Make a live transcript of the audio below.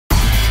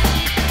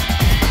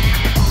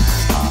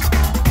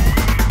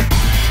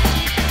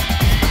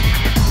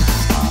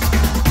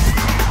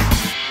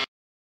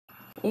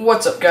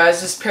What's up,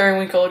 guys? This is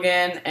Periwinkle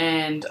again,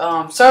 and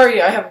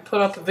sorry I haven't put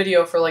up a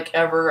video for like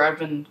ever. I've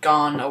been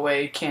gone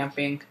away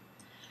camping,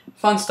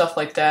 fun stuff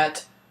like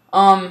that.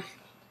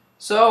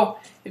 So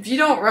if you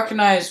don't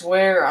recognize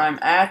where I'm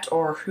at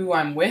or who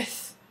I'm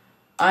with,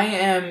 I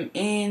am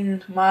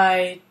in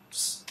my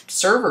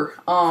server.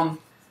 Yeah.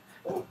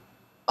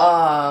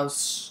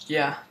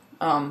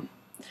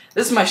 This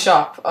is my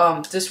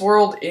shop. This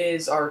world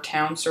is our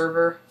town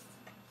server.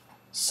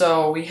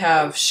 So we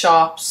have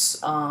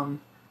shops.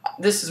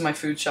 This is my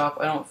food shop.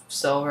 I don't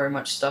sell very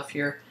much stuff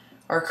here.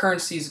 Our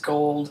currency is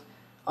gold.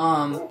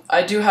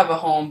 I do have a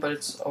home, but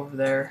it's over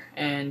there.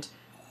 And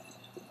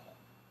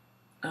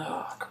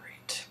oh,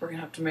 great! We're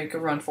gonna have to make a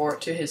run for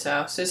it to his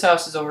house. His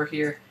house is over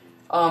here.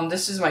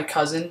 This is my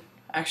cousin,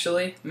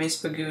 actually,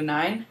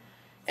 Pt.1,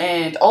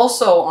 and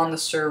also on the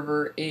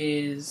server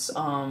is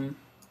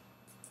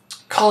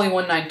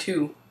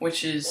Pt.1,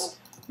 which is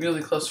a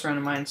really close friend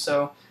of mine.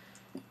 So.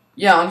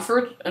 Yeah,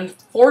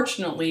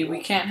 unfortunately, we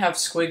can't have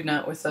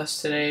Squignut with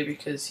us today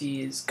because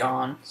he is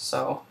gone,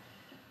 so...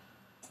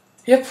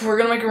 Yep, we're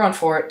gonna make a run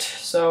for it.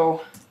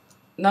 So,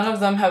 none of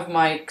them have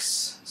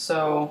mics,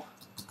 so...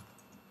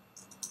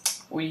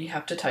 we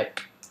have to type.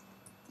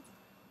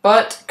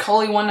 But,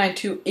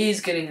 Pt.1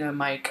 is getting a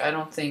mic. I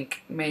don't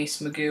think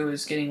Mace Magoo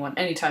is getting one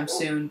anytime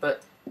soon,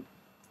 but...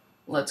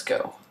 let's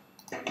go.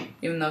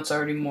 Even though it's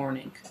already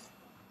morning.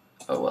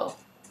 Oh well.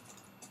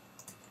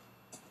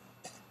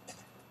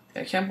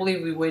 I can't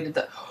believe we waited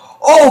that.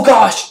 Oh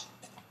gosh!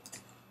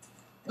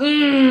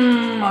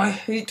 I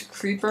hate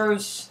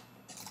creepers.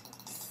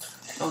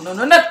 No, no,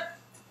 no, no! Ha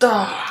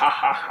ha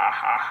ha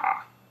ha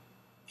ha!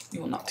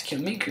 You will not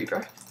kill me,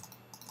 creeper.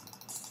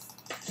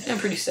 Yeah, I'm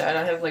pretty sad.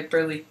 I have like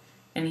barely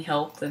any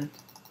health, and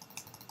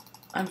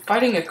I'm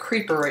fighting a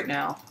creeper right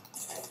now.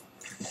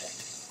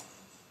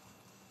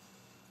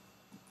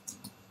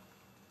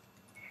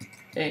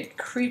 Hey,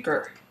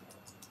 creeper!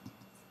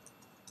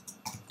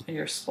 I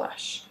hear a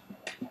splash.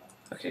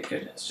 Okay,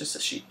 good. It's just a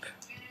sheep.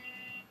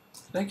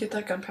 Did I get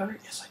that gunpowder?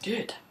 Yes, I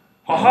did.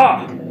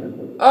 Haha!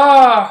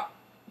 Ah!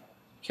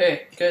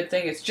 Okay, good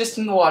thing it's just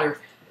in the water.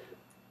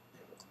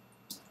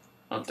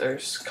 Oh,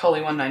 there's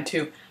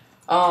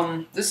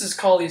Pt.1. This is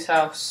Cully's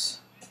house.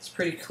 It's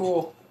pretty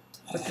cool.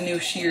 With the new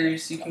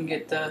shears, you can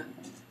get the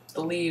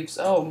leaves.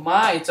 Oh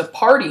my, it's a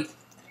party!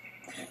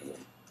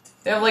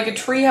 They have like a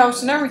tree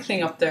house and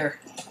everything up there.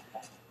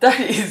 That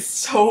is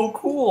so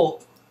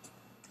cool!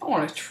 I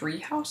want a tree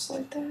house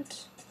like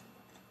that.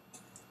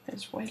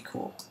 It's way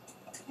cool.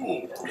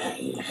 Die,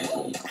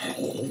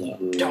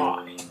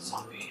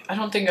 zombie. I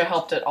don't think I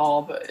helped at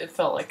all, but it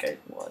felt like I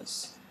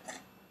was.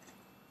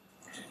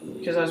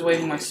 Because I was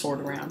waving my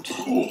sword around.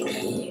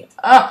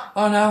 Ah!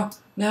 Oh no!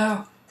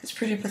 No! It's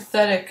pretty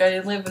pathetic. I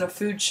live in a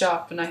food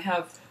shop and I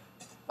have,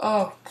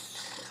 oh,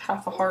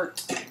 half a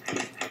heart.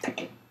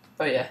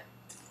 But yeah,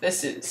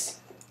 this is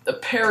the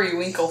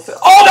Periwinkle.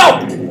 Oh no!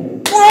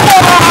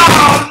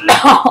 Oh, no!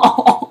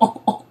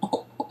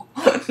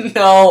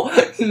 No,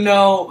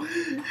 no,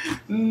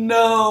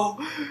 no,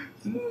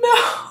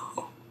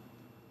 no.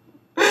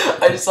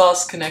 I just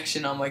lost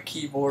connection on my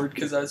keyboard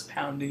because I was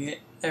pounding it.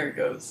 There it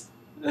goes.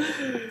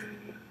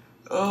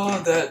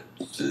 Oh, that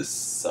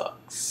just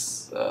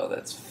sucks. Oh,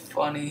 that's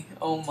funny.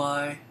 Oh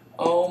my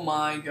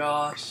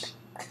gosh.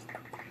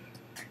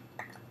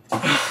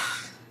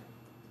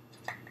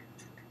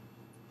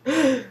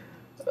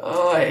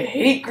 Oh, I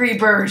hate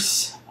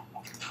creepers.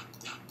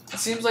 It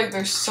seems like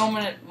there's so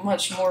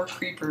much more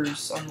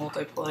creepers on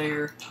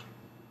multiplayer.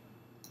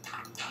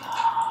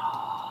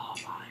 Oh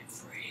my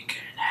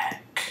freaking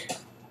heck.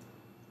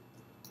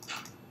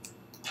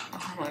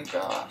 Oh my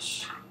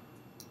gosh.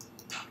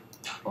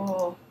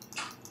 Oh,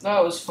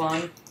 that was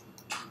fun.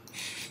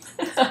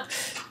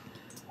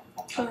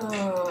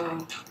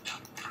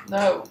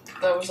 That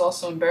was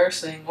also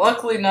embarrassing.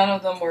 Luckily none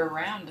of them were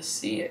around to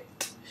see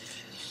it.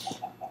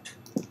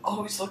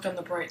 Always look on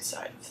the bright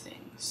side of things.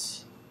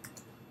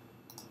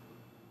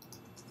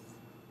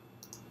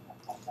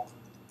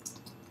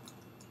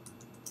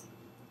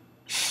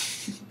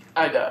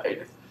 I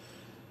died.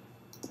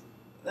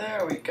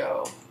 There we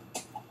go.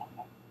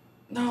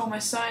 No, my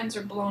signs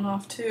are blown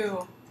off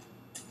too.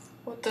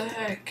 What the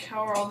heck?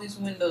 How are all these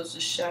windows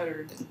just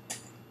shattered?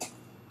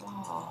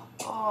 Oh,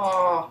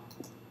 oh.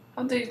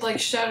 How'd they like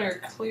shatter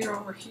clear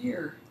over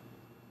here?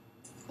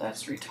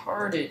 That's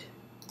retarded.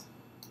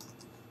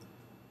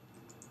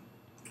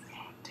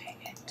 Oh, dang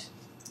it.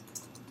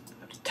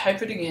 I have to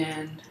type it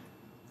again.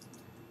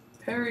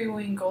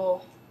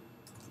 Periwinkle.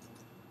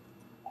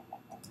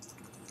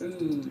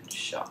 Food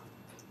shop.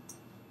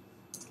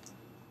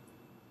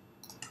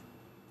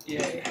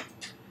 Yay.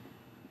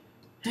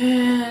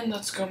 And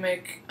let's go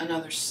make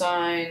another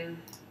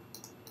sign.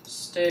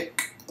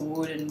 Stick,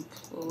 wooden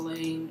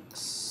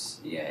planks.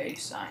 Yay,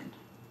 sign.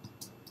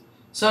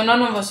 So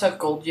none of us have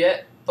gold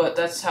yet, but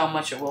that's how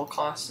much it will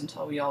cost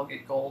until we all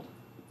get gold.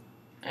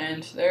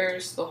 And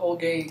there's the whole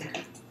gang.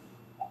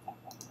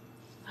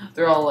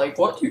 They're all like,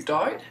 what, you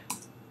died?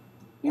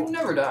 You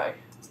never die.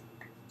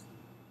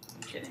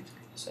 I'm kidding.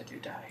 Yes, I do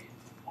die.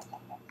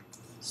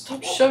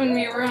 Stop shoving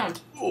me around.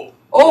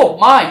 Oh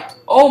my!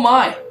 Oh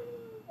my!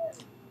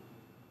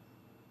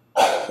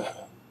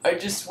 I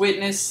just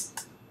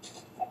witnessed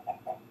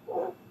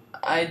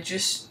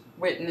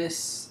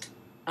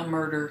a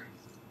murder.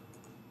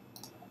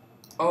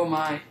 Oh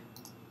my.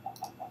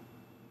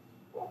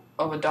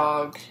 Of a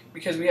dog.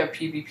 Because we have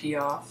PvP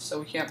off, so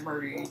we can't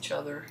murder each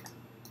other.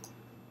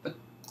 But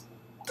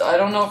I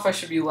don't know if I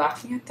should be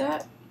laughing at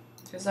that,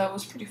 because that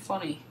was pretty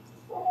funny.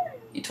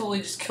 He totally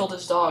just killed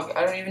his dog.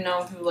 I don't even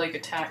know who, like,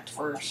 attacked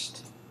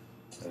first.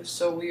 It was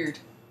so weird.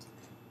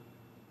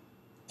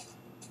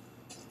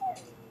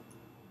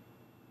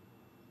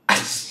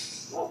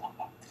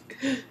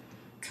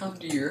 Come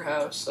to your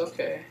house,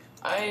 okay.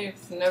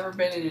 I've never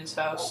been in his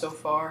house so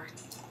far.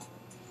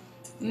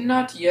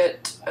 Not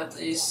yet, at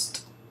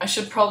least. I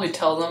should probably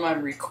tell them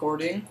I'm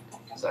recording,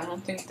 because I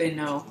don't think they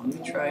know. Let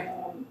me try.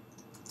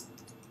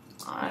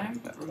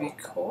 I'm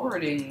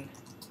recording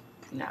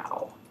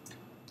now.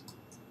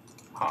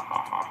 Ha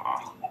ha ha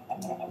ha.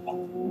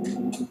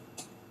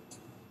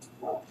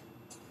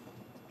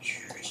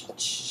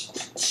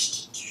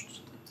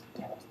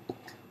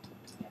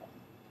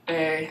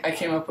 Hey, I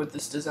came up with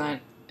this design.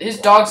 His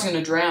dog's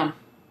gonna drown.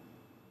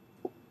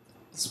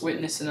 Let's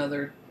witness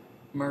another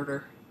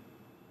murder.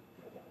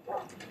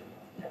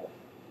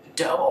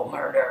 Double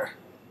murder.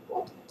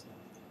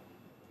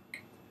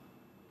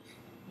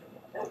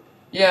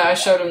 Yeah, I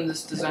showed him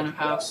this design of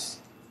house.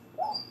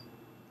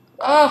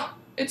 Ah,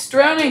 it's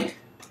drowning.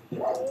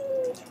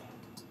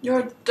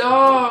 Your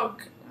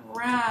dog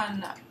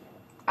ran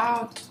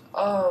out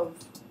of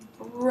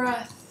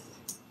breath.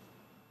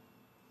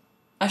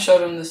 I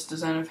showed him this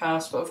design of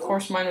house, but of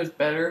course mine was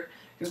better.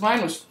 Because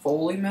mine was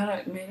fully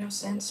made of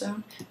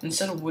sandstone.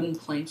 Instead of wooden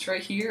planks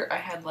right here, I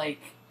had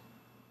like,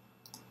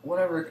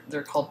 whatever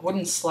they're called,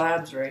 wooden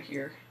slabs right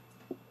here.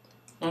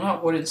 No,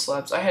 not wooden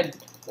slabs. I had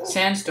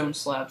sandstone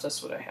slabs,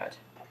 that's what I had.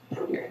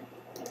 Here.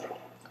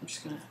 I'm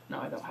just gonna, no,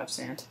 I don't have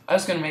sand. I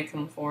was gonna make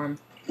them for him.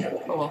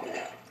 Oh well.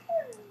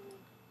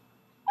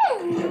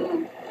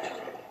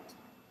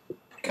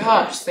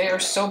 Gosh, they are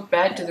so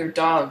bad to their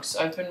dogs.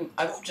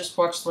 I've just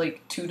watched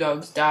like 2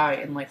 dogs die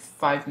in like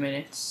 5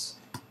 minutes.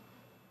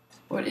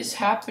 What is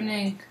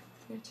happening?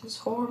 It is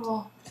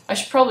horrible. I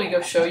should probably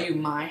go show you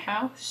my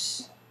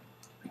house,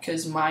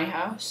 because my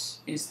house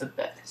is the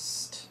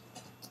best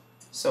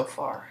so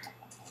far.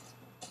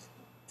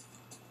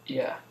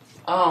 Yeah.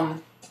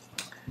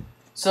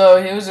 So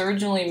it was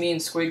originally me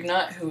and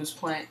Squignut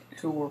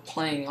who were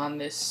playing on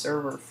this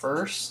server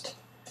first.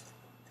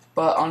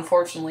 But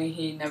unfortunately,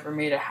 he never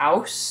made a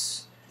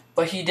house.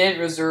 But he did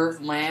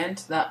reserve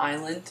land. That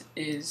island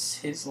is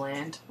his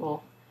land.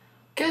 Well,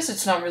 I guess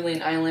it's not really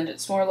an island.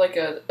 It's more like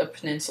a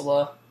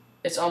peninsula.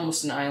 It's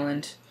almost an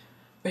island.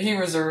 But he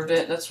reserved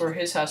it. That's where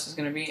his house is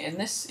going to be. And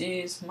this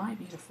is my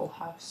beautiful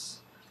house.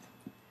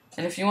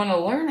 And if you want to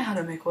learn how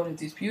to make one of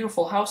these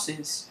beautiful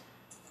houses,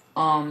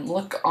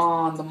 look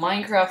on the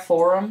Minecraft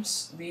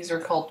forums. These are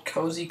called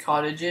cozy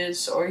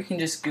cottages. Or you can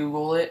just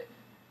Google it.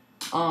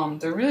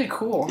 They're really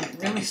cool,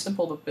 really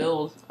simple to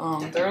build.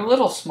 They're a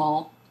little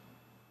small.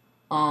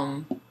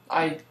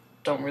 I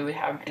don't really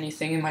have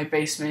anything in my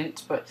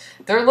basement, but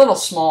they're a little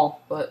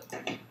small, but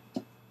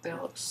they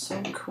look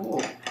so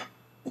cool.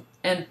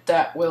 And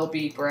that will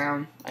be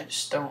brown. I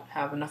just don't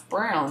have enough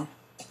brown.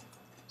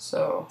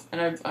 So,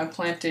 and I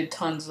planted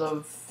tons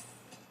of,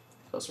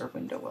 those are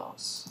window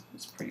wells.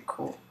 It's pretty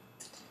cool.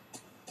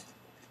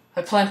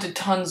 I planted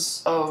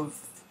tons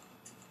of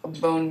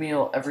bone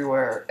meal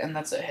everywhere, and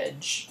that's a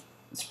hedge.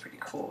 It's a pretty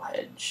cool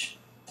hedge.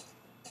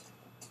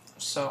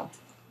 So,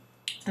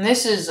 and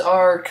this is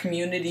our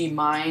community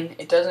mine.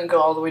 It doesn't go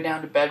all the way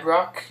down to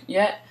bedrock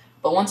yet,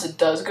 but once it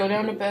does go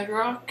down to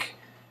bedrock,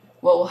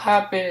 what will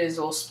happen is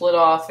it will split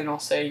off and it'll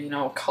say, you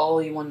know,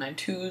 Collie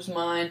 192's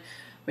mine,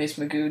 Mace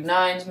Magoo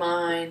 9's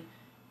mine,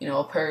 you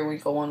know,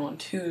 Periwinkle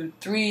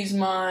 112's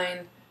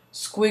mine,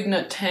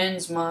 Squignut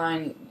 10's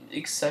mine,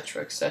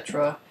 etc.,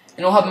 etc. And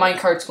it'll have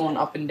minecarts going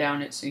up and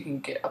down it so you can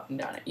get up and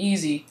down it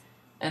easy.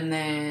 And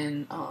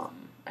then,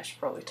 I should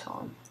probably tell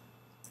him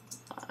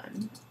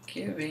I'm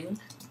giving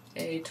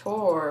a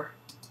tour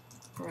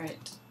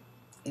right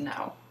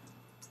now.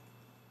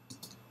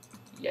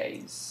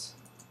 Yays.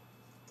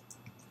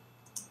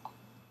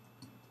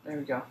 There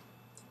we go.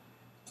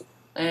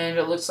 And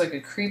it looks like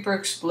a creeper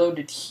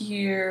exploded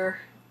here.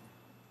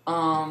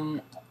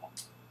 I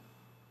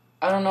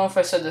don't know if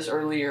I said this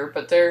earlier,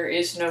 but there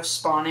is no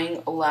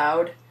spawning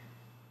allowed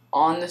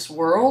on this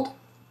world.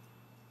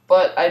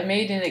 But I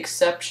made an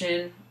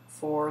exception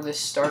for this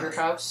starter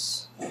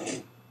house.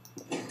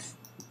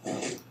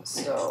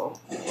 So,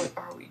 what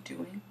are we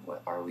doing?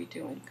 What are we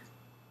doing?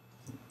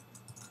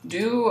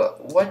 Do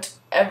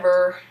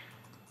whatever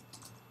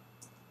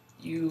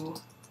you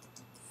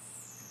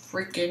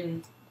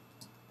freaking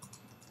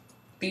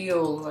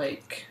feel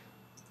like.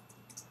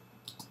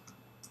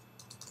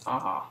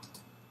 Aha.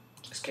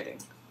 Just kidding.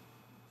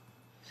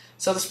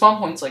 So the spawn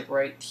point's like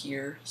right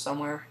here,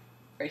 somewhere.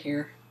 Right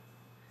here.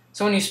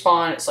 So when you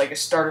spawn, it's like a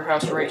starter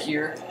house right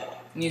here.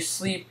 And you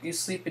sleep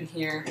in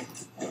here.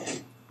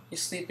 You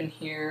sleep in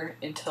here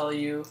until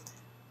you...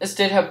 This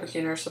did have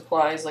beginner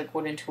supplies like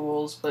wooden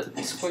tools, but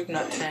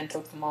Squignut10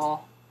 took them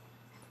all.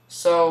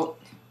 So,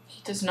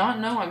 he does not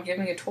know I'm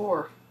giving a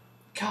tour.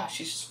 Gosh,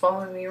 he's just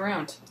following me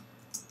around.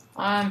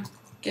 I'm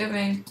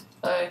giving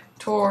a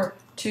tour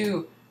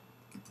to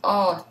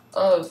all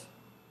of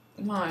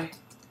my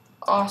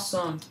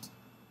awesome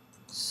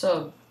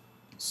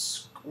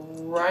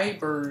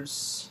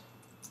subscribers.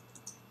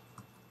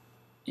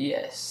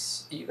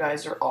 Yes, you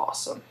guys are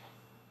awesome.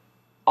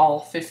 All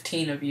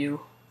 15 of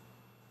you.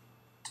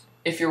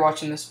 If you're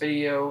watching this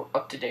video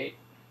up to date.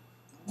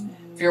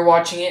 If you're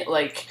watching it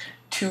like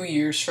 2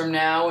 years from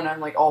now and I'm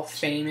like all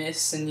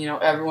famous and, you know,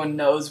 everyone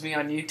knows me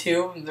on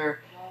YouTube and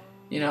they're,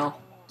 you know,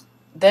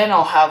 then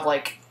I'll have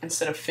like,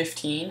 instead of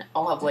 15,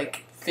 I'll have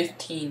like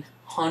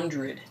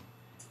 1,500.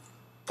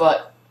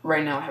 But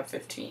right now I have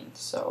 15,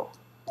 so.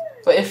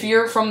 But if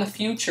you're from the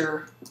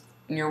future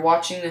and you're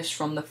watching this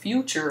from the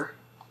future,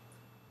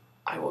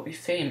 I will be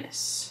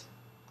famous.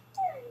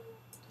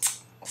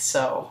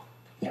 So,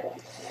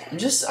 I'm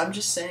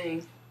just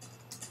saying.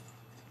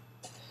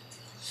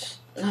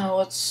 Now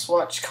let's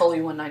watch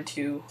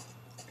Cully192,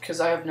 because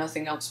I have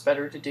nothing else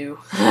better to do.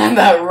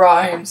 That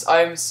rhymes.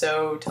 I'm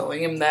so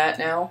telling him that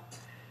now.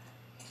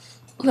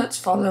 Let's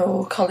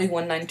follow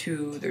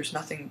Cully192. There's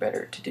nothing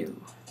better to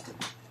do.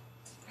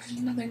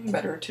 There's nothing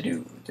better to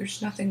do.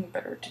 There's nothing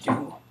better to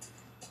do.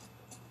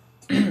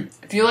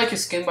 If you like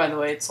his skin, by the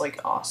way, it's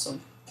like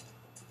awesome.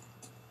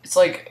 It's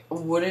like a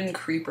wooden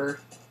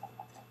creeper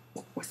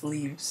with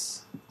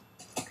leaves.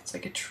 It's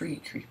like a tree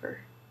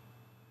creeper.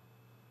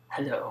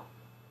 Hello.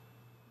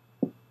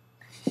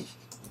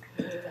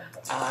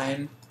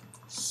 I'm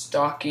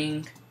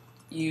stalking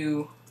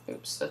you.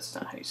 Oops, that's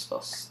not how you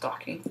spell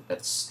stalking.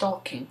 That's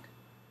stalking.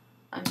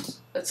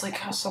 That's like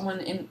how someone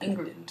in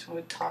England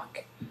would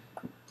talk.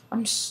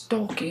 I'm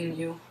stalking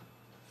you.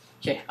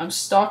 Okay, I'm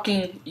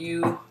stalking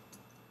you.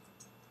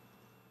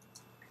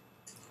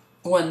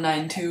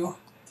 192.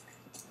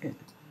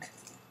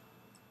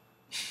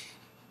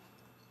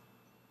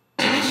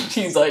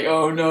 He's like,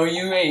 oh no,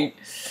 you ain't.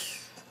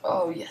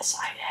 Oh yes,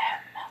 I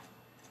am.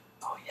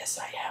 Oh yes,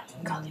 I am.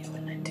 Call you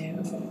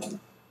 192.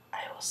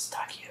 I will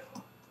stalk you.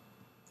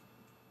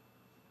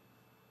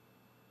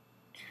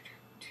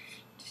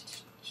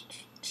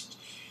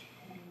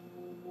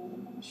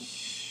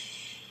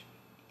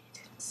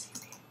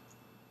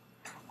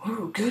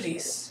 Ooh,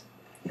 goodies.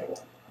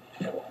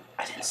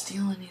 I didn't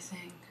steal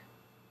anything.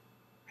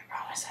 I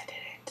promise I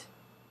didn't.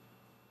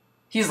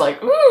 He's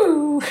like,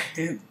 ooh.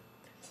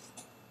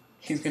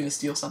 He's gonna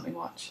steal something,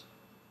 watch.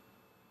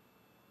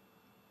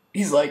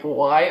 He's like,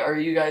 why are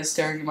you guys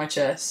staring at my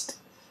chest?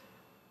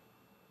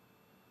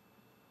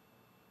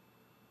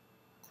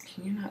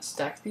 Can you not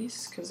stack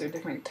these? Because they're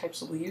different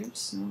types of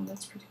leaves? No,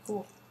 that's pretty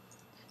cool.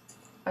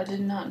 I did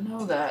not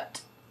know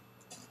that.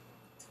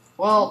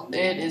 Well,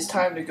 it is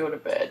time to go to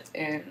bed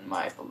in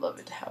my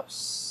beloved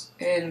house.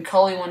 And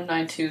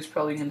Cully192 is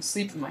probably going to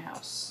sleep in my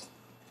house.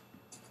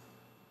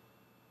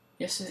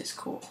 Yes, it is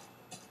cool.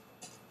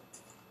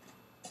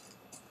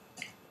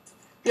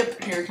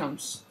 Yep, here it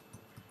comes.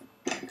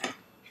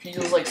 He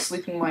feels like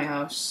sleeping in my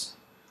house.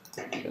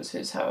 Because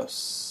his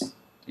house,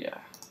 yeah.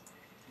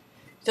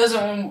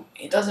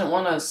 He doesn't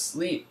want to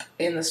sleep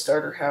in the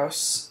starter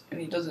house. And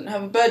he doesn't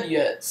have a bed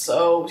yet.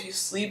 So he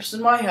sleeps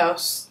in my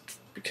house.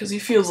 Because he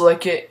feels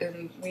like it,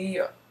 and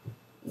we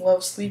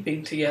love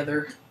sleeping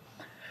together.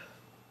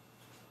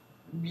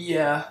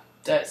 Yeah,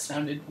 that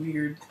sounded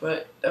weird,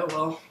 but oh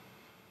well.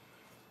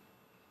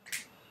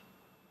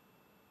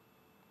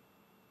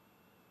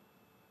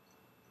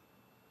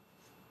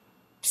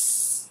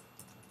 Psst.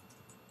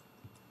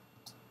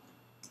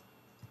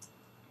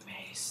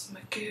 Mace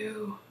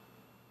Magoo.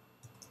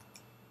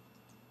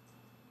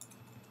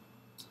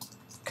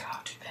 Go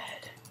to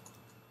bed.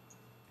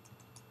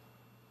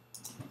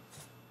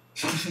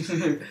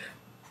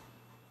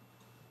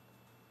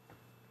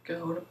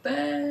 Go to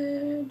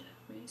bed,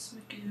 Mace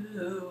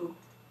Magoo.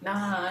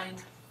 9.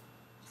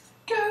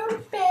 Go to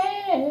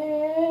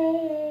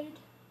bed.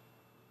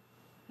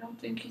 I don't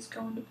think he's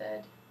going to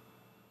bed.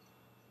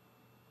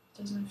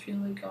 Doesn't feel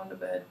like going to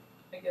bed,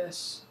 I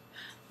guess.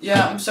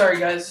 Yeah, I'm sorry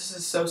guys, this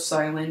is so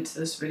silent,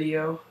 this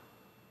video.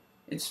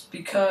 It's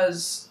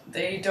because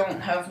they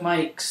don't have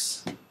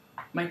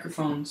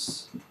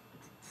microphones.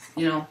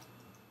 You know.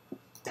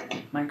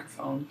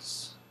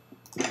 Microphones.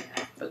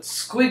 But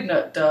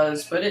Squignut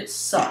does, but it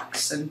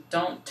sucks, and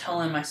don't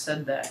tell him I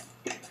said that.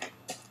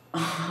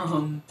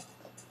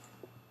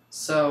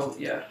 So,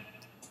 yeah.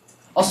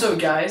 Also,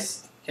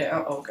 guys, okay,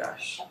 oh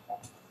gosh.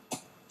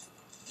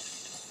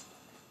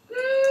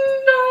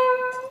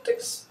 Don't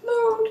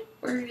explode.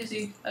 Where is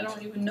he? I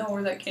don't even know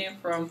where that came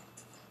from.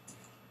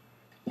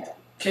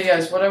 Okay,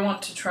 guys, what I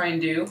want to try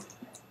and do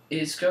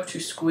is go to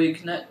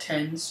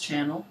Squignut10's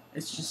channel.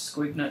 It's just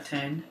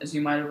Squignut10, as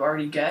you might have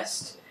already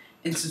guessed,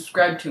 and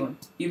subscribe to him,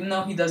 even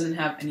though he doesn't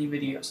have any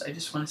videos. I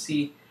just want to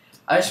see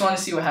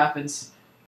what happens.